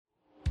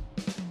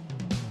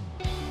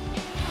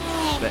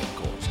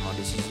Betancourt's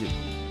Honda Suzuki,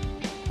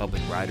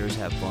 helping riders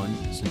have fun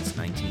since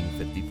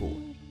 1954.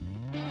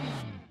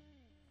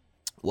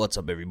 What's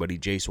up, everybody?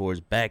 Jay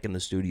Swords back in the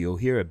studio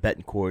here at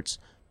Betancourt's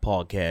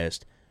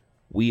podcast.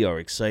 We are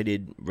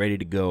excited, ready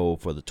to go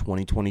for the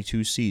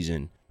 2022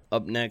 season.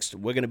 Up next,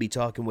 we're going to be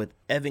talking with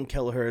Evan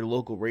Kelleher,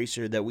 local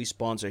racer that we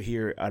sponsor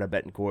here out of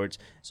Betancourt's,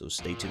 so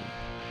stay tuned.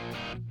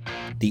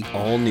 The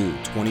all-new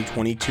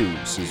 2022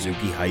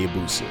 Suzuki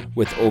Hayabusa.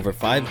 With over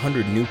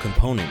 500 new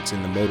components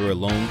in the motor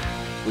alone,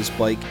 this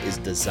bike is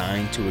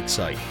designed to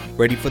excite.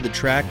 Ready for the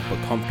track,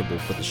 but comfortable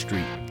for the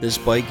street. This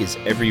bike is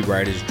every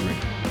rider's dream.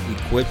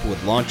 Equipped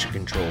with launcher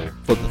control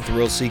for the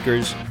thrill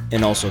seekers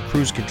and also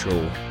cruise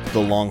control for the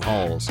long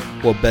hauls.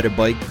 What better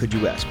bike could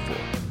you ask for?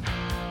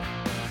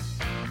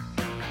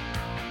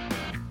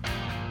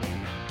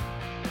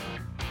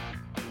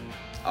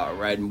 All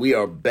right, and we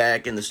are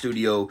back in the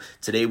studio.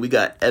 Today we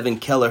got Evan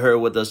Kelleher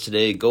with us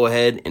today. Go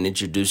ahead and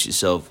introduce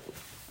yourself.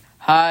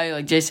 Hi,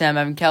 like Jason, I'm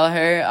Evan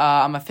Kelleher.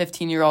 I'm a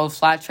 15-year-old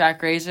flat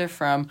track racer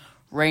from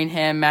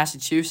Raynham,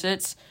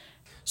 Massachusetts.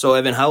 So,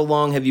 Evan, how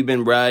long have you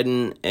been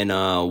riding, and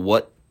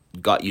what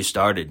got you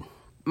started?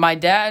 My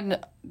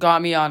dad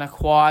got me on a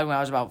quad when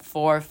I was about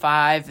 4 or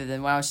 5, and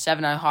then when I was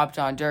 7, I hopped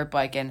on a dirt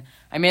bike, and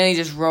I mainly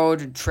just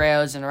rode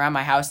trails and around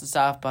my house and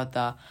stuff, but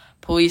the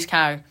police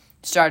kind of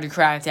started to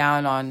crack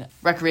down on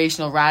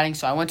recreational riding,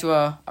 so I went to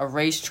a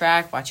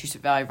racetrack,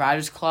 Wachusett Valley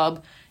Riders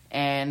Club,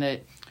 and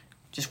it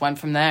just went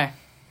from there.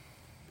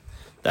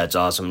 That's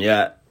awesome.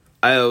 Yeah,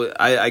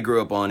 I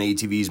grew up on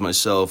ATVs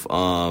myself.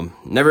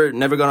 Never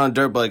got on a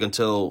dirt bike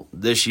until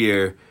this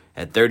year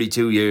at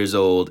 32 years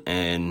old,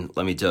 and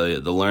let me tell you,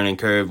 the learning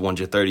curve once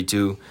you're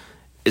 32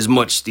 is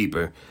much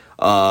steeper.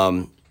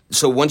 So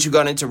once you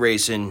got into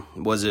racing,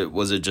 was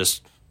it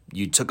just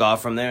you took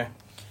off from there?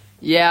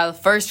 Yeah, the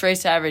first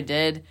race I ever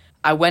did,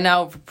 I went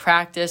out for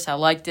practice. I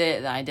liked it,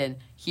 and I did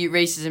heat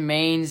races and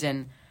mains,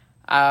 and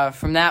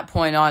from that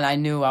point on, I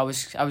knew I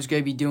was going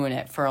to be doing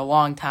it for a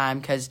long time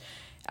because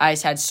I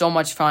just had so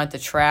much fun at the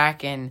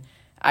track, and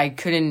I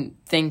couldn't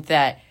think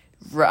that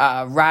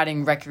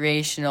riding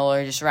recreational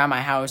or just around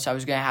my house, I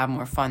was going to have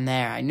more fun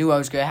there. I knew I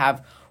was going to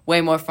have way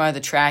more fun at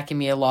the track and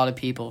meet a lot of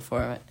people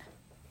for it.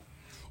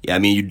 Yeah, I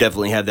mean, you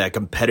definitely have that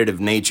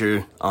competitive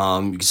nature.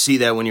 You can see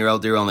that when you're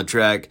out there on the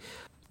track.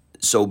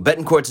 So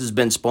Betancourt's has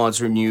been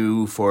sponsoring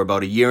you for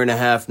about a year and a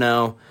half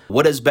now.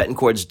 What has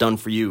Betancourt's done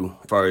for you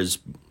as far as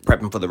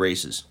prepping for the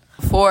races?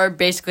 For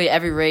basically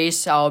every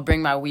race, I'll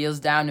bring my wheels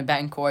down to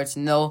Betancourt's,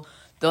 and they'll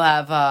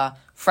have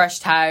fresh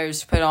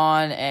tires put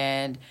on,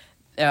 and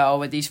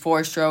with these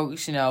 4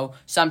 strokes,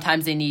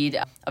 sometimes they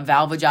need a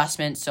valve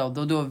adjustment, so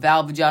they'll do a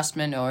valve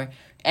adjustment or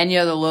any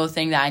other little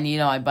thing that I need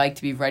on my bike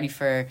to be ready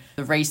for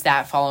the race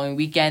that following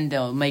weekend.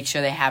 They'll make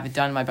sure they have it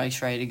done and my bike's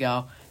ready to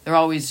go. They're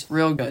always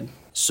real good.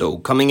 So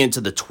coming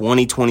into the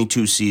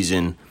 2022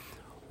 season,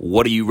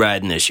 what are you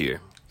riding this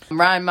year? I'm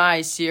riding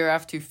my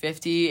CRF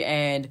 250,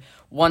 and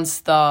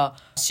once the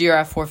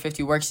CRF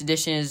 450 Works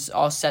Edition is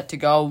all set to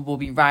go, we'll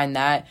be riding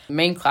that. The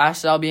main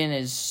class that I'll be in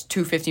is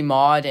 250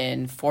 mod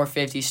and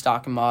 450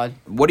 stock and mod.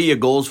 What are your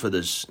goals for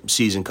this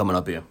season coming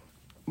up here?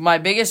 My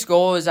biggest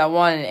goal is I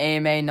want an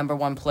AMA number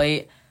 1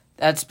 plate.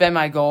 That's been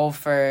my goal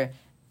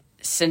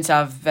since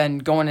I've been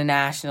going to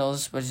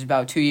nationals, which is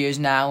about 2 years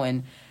now,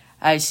 and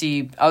I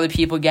see other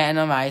people getting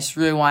them. I just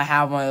really want to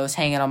have one of those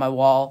hanging on my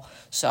wall.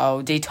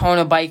 So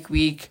Daytona Bike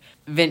Week,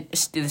 the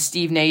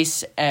Steve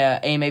Nace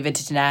AMA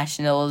Vintage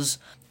Nationals,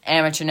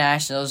 Amateur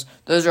Nationals,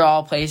 those are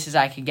all places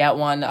I could get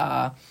one.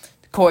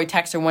 Corey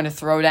Texter won a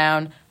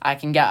throwdown. I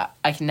can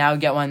now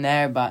get one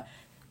there, but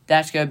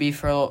that's gonna be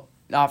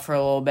not for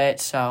a little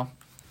bit. So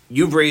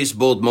you've raced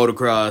both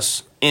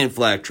motocross and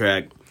flat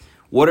track.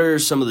 What are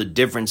some of the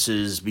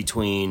differences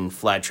between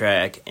flat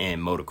track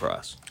and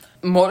motocross?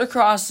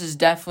 Motocross is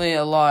definitely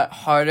a lot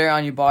harder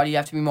on your body. You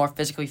have to be more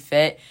physically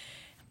fit.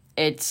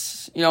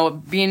 It's,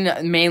 being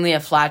mainly a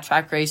flat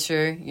track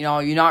racer,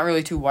 you're not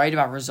really too worried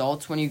about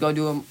results when you go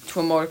to a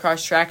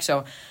motocross track.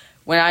 So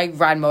when I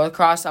ride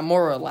motocross, I'm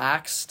more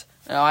relaxed.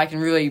 I can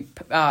really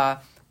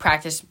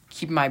practice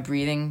keeping my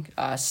breathing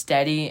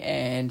steady.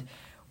 And,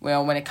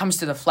 when it comes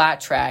to the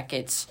flat track,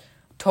 it's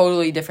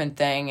totally different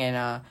thing.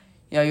 And,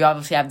 you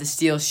obviously have the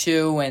steel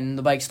shoe and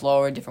the bike's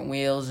lower, different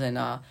wheels, and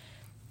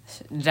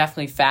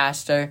definitely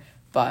faster,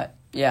 but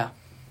yeah.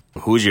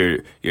 Who's your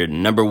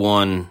number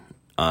 1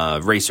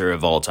 racer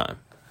of all time?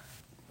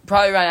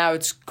 Probably right now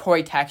it's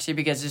Corey Texter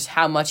because just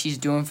how much he's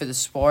doing for the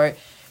sport.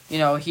 He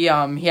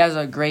has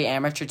a great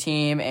amateur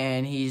team,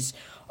 and he's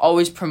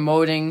always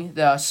promoting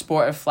the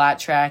sport of flat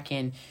track.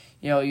 And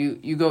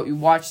you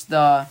watch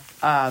the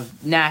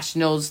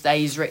nationals that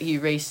he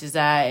races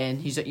at,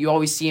 and you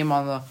always see him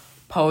on the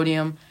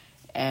podium.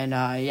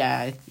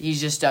 And he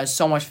just does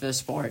so much for the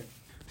sport.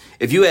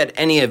 If you had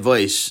any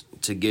advice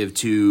to give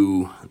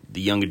to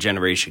the younger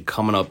generation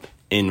coming up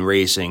in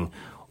racing,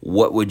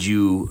 what would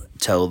you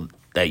tell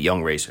that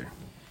young racer?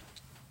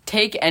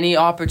 Take any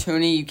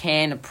opportunity you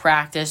can to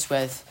practice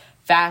with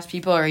fast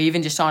people or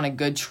even just on a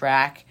good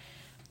track.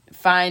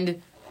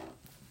 Find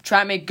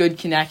try to make good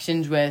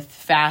connections with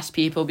fast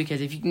people,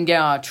 because if you can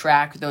get on a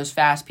track with those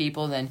fast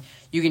people, then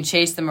you can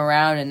chase them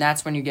around, and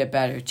that's when you get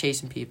better,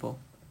 chasing people.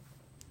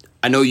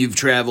 I know you've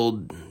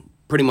traveled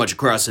pretty much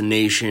across the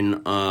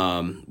nation.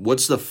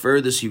 What's the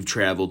furthest you've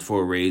traveled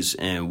for a race,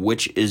 and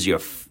which is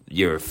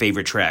your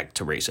favorite track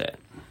to race at?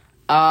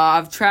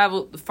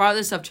 The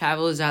farthest I've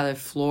traveled is either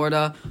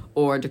Florida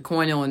or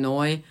DuQuoin,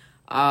 Illinois.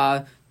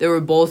 They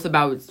were both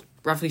about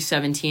roughly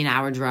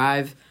 17-hour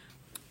drive.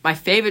 My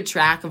favorite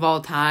track of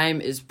all time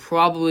is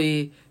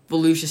probably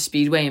Volusia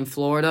Speedway in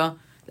Florida.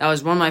 That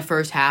was one of my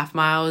first half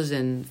miles,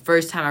 and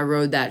first time I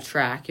rode that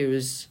track, I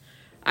just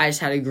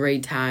had a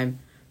great time.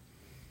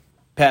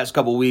 Past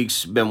couple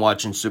weeks, been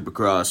watching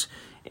Supercross,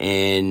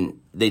 and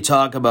they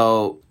talk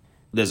about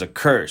there's a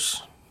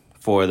curse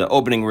for the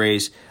opening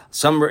race.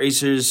 Some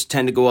racers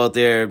tend to go out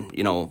there,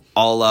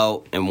 all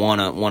out and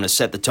wanna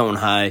set the tone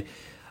high.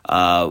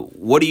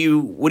 What do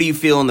you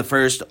feel in the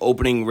first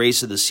opening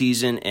race of the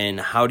season, and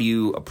how do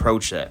you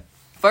approach that?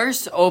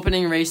 First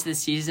opening race of the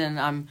season,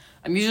 I'm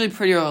usually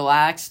pretty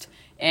relaxed,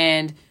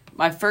 and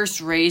my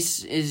first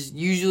race is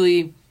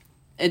usually,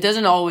 it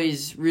doesn't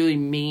always really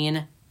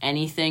mean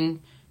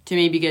anything to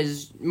me,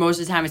 because most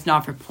of the time it's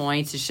not for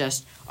points. It's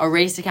just a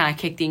race to kind of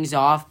kick things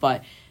off.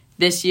 But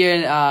this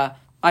year,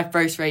 my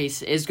first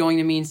race is going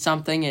to mean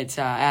something. It's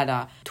at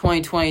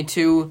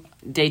 2022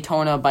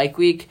 Daytona Bike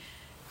Week.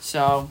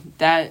 So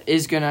that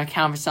is going to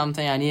count for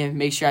something. I need to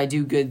make sure I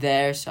do good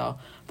there. So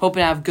I'm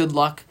hoping to have good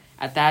luck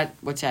at that,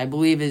 which I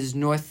believe is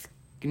North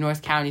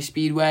County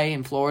Speedway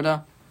in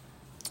Florida.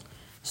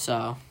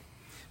 So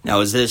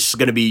now, is this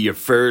going to be your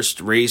first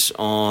race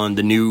on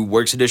the new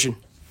Works Edition?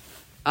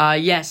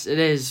 Yes, it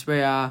is.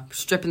 We're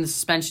stripping the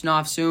suspension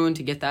off soon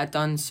to get that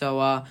done.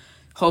 So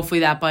hopefully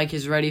that bike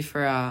is ready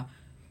for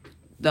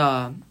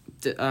the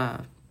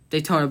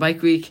Daytona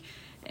Bike Week,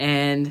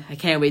 and I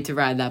can't wait to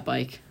ride that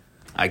bike.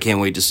 I can't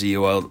wait to see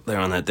you out there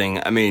on that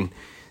thing. I mean,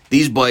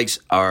 these bikes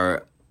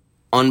are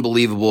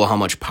unbelievable how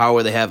much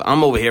power they have.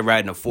 I'm over here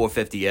riding a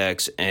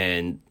 450X,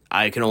 and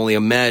I can only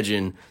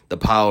imagine the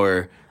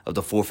power of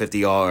the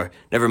 450R,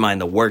 never mind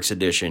the Works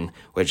Edition,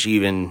 which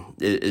even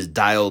is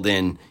dialed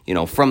in,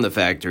 from the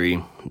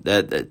factory.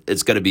 That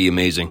it's going to be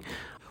amazing.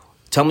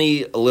 Tell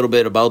me a little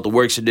bit about the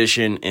Works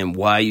Edition and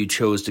why you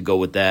chose to go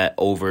with that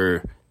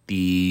over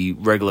the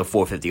regular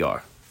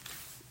 450R.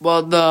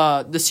 Well,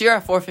 the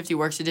CRF 450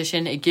 Works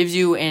Edition, it gives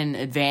you an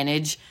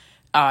advantage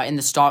in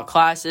the stock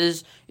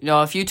classes.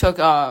 If you took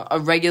a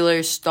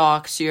regular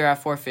stock CRF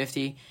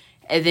 450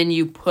 and then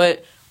you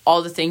put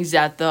all the things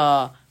that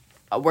the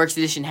Works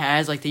Edition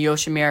has, like the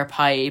Yoshimura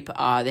pipe,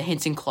 the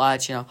Hinson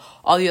clutch,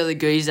 all the other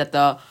goodies that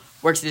the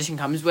Works Edition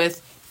comes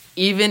with,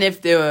 even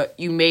if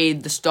you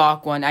made the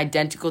stock one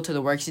identical to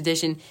the Works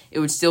Edition, it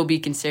would still be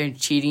considered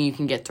cheating. You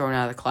can get thrown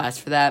out of the class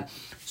for that.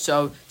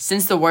 So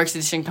since the Works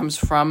Edition comes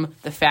from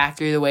the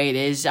factory the way it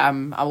is,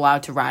 I'm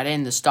allowed to ride it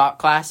in the stock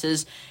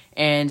classes.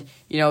 And,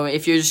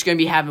 if you're just going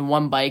to be having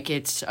one bike,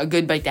 it's a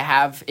good bike to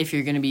have if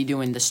you're going to be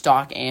doing the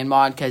stock and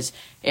mod, because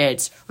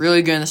it's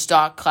really good in the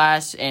stock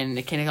class, and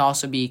it can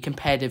also be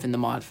competitive in the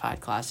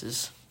modified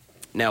classes.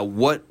 Now,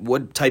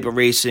 what type of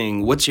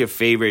racing, what's your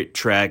favorite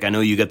track? I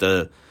know you got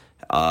the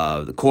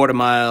quarter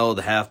mile,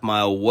 the half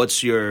mile.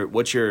 What's your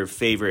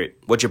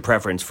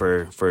preference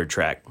for a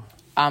track?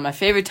 My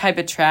favorite type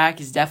of track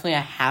is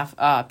definitely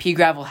a pea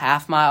gravel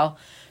half mile,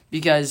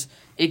 because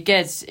it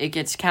gets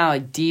kind of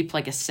like deep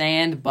like a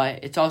sand,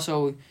 but it's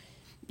also,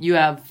 you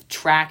have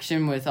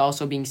traction with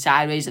also being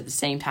sideways at the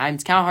same time.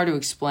 It's kind of hard to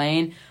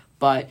explain,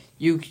 but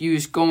you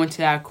just go into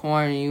that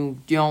corner and you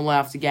don't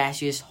let off the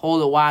gas. You just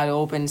hold it wide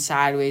open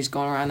sideways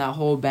going around that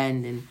whole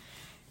bend, and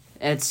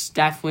it's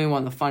definitely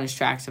one of the funnest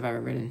tracks I've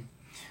ever ridden.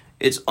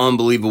 It's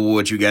unbelievable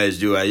what you guys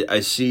do. I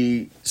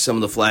see some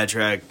of the flat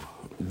track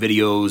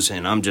videos,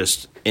 and I'm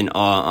just in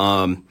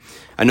awe.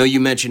 I know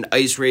you mentioned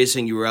ice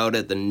racing. You were out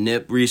at the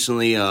NIP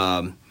recently.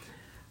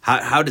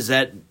 How does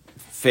that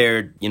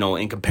fare,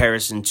 in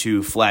comparison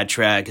to flat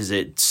track? Is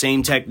it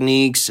same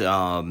techniques,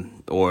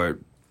 or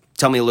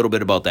tell me a little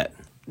bit about that?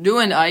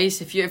 Doing ice,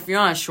 if you're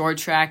on a short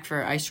track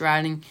for ice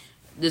riding,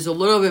 there's a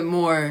little bit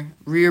more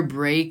rear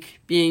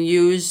brake being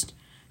used,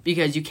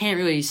 because you can't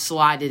really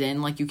slide it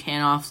in like you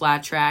can off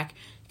flat track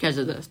because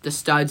of the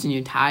studs in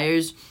your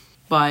tires.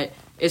 But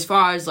as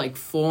far as like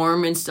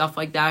form and stuff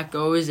like that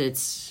goes,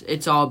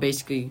 it's all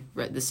basically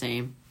the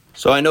same.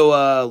 So I know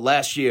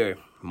last year,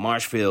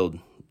 Marshfield,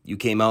 you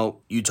came out,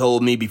 you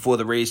told me before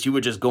the race you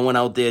were just going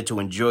out there to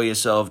enjoy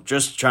yourself,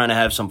 just trying to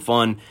have some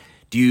fun.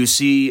 Do you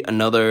see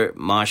another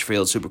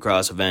Marshfield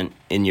Supercross event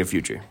in your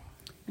future?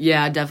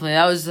 Yeah, definitely.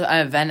 That was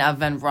an event I've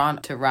been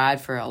wanting to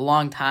ride for a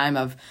long time.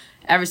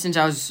 Ever since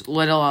I was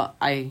little,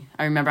 I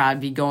remember I'd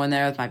be going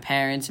there with my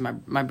parents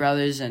and my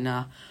brothers,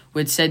 and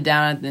we'd sit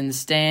down in the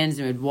stands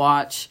and we'd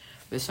watch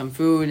with some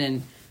food,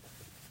 and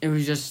it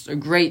was just a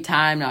great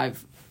time.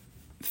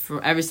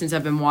 Ever since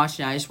I've been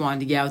watching, I just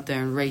wanted to get out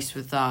there and race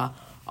with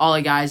all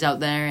the guys out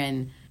there,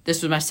 and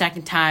this was my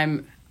second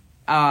time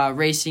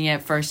racing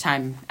it, first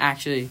time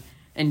actually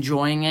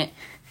enjoying it.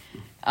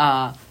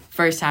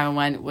 first time I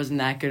went wasn't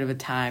that good of a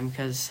time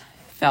because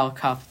I fell a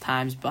couple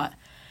times. But,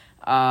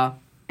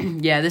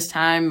 yeah, this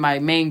time my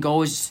main goal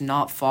was just to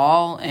not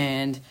fall,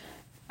 and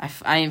I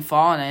didn't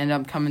fall, and I ended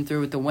up coming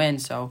through with the win.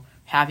 So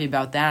happy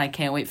about that. I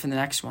can't wait for the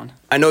next one.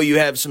 I know you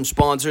have some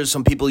sponsors,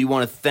 some people you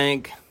want to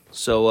thank,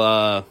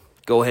 so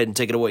go ahead and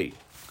take it away.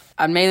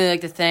 I'd mainly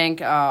like to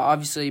thank,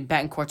 obviously,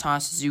 Betancourt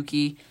Honda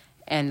Suzuki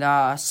and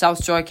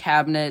South Shore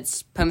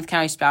Cabinets, Plymouth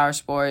County Power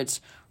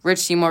Sports, Rich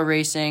Seymour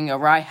Racing,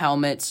 Arai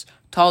Helmets,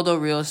 Taldo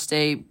Real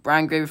Estate,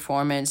 Brian Gray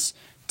Performance,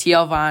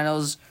 TL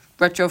Vinyls,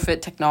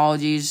 Retrofit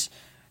Technologies,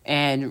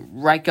 and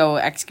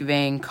Ryko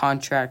Excavating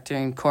Contractor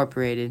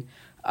Incorporated.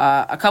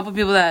 A couple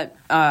people that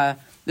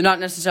they're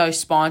not necessarily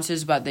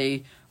sponsors, but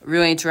they are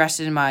really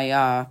interested in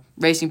my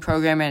racing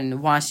program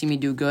and want to see me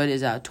do good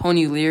is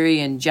Tony Leary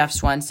and Jeff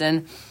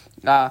Swenson.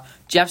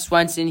 Jeff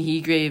Swenson,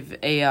 he gave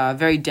a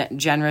very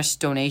generous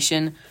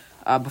donation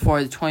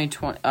before the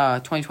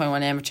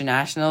 2021 Amateur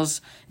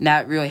Nationals, and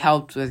that really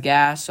helped with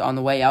gas on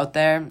the way out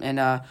there.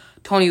 And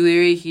Tony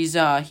Leary,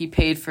 he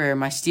paid for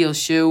my steel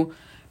shoe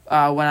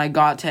when I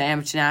got to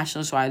Amateur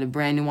Nationals, so I had a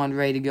brand new one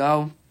ready to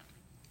go.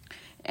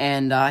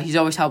 And he's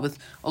always helped with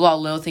a lot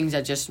of little things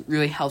that just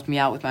really helped me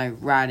out with my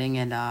riding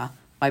and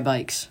my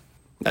bikes.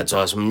 That's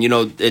awesome. You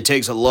know, it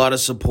takes a lot of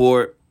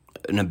support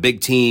and a big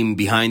team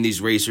behind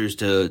these racers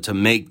to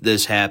make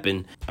this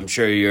happen. I'm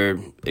sure you're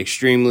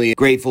extremely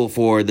grateful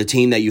for the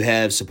team that you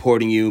have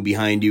supporting you,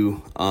 behind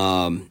you.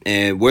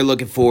 And we're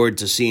looking forward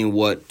to seeing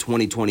what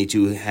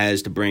 2022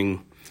 has to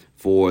bring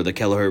for the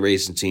Kelleher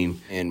Racing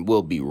Team. And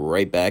we'll be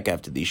right back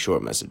after these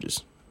short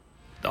messages.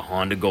 The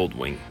Honda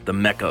Goldwing, the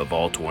mecca of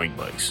all touring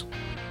bikes.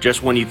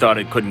 Just when you thought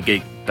it couldn't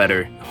get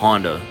better,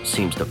 Honda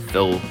seems to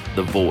fill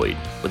the void.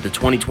 With the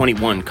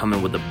 2021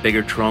 coming with a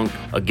bigger trunk,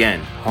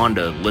 again,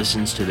 Honda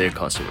listens to their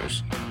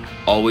customers.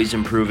 Always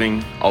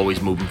improving,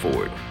 always moving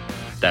forward.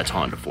 That's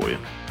Honda for you.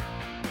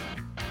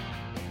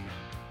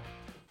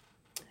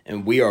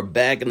 And we are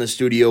back in the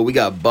studio. We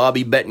got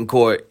Bobby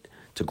Betancourt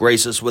to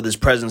grace us with his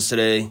presence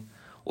today.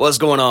 What's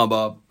going on,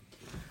 Bob?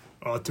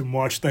 Too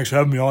much. Thanks for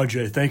having me on,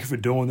 Jay. Thank you for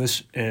doing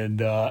this.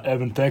 And,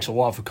 Evan, thanks a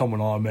lot for coming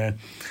on, man.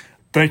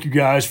 Thank you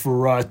guys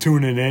for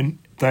tuning in.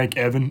 Thank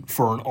Evan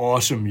for an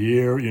awesome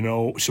year,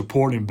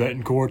 supporting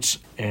Betancourts.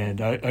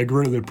 And I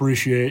greatly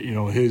appreciate,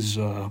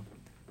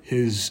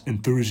 his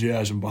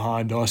enthusiasm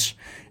behind us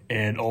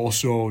and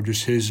also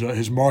just his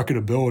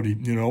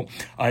marketability.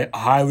 I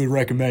highly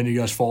recommend you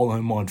guys follow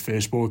him on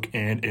Facebook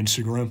and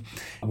Instagram.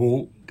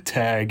 We'll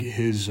tag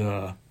his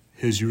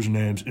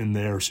usernames in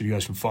there so you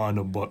guys can find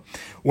him. But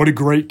what a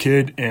great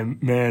kid,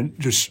 and man,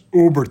 just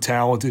uber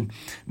talented,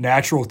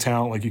 natural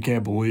talent like you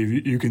can't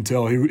believe. You can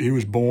tell he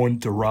was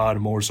born to ride a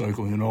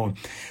motorcycle, and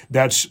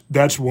that's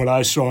what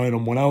I saw in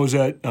him when I was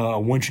at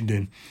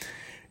Winchendon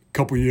a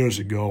couple years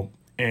ago,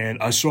 and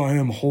I saw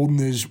him holding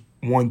his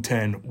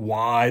 110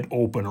 wide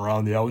open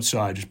around the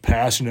outside, just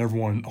passing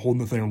everyone,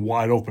 holding the thing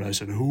wide open. I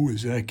said, who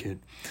is that kid?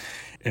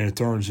 And it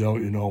turns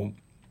out,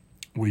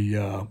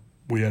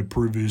 we had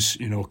previous,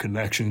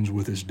 connections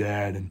with his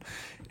dad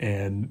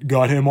and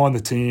got him on the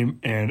team,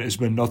 and it's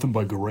been nothing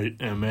but great.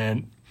 And,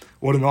 man,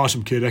 what an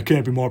awesome kid. I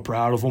can't be more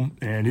proud of him,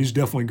 and he's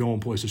definitely going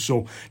places.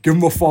 So give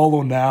him a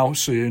follow now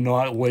so you're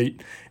not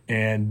late,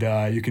 and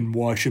you can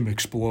watch him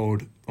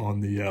explode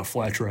on the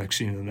flat track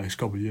scene in the next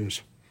couple of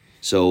years.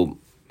 So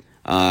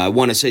I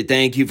want to say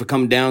thank you for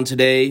coming down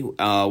today.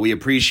 We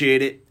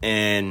appreciate it,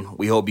 and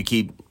we hope you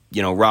keep,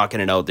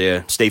 rocking it out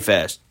there. Stay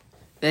fast.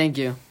 Thank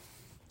you.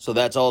 So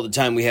that's all the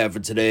time we have for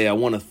today. I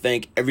want to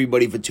thank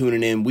everybody for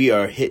tuning in. We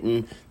are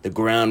hitting the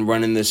ground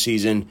running this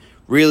season,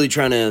 really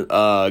trying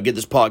to get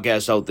this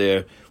podcast out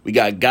there. We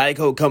got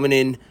Geico coming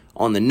in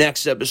on the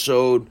next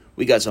episode.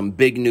 We got some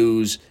big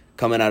news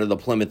coming out of the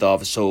Plymouth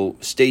office, so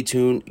stay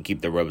tuned and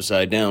keep the rubber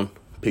side down.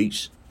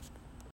 Peace.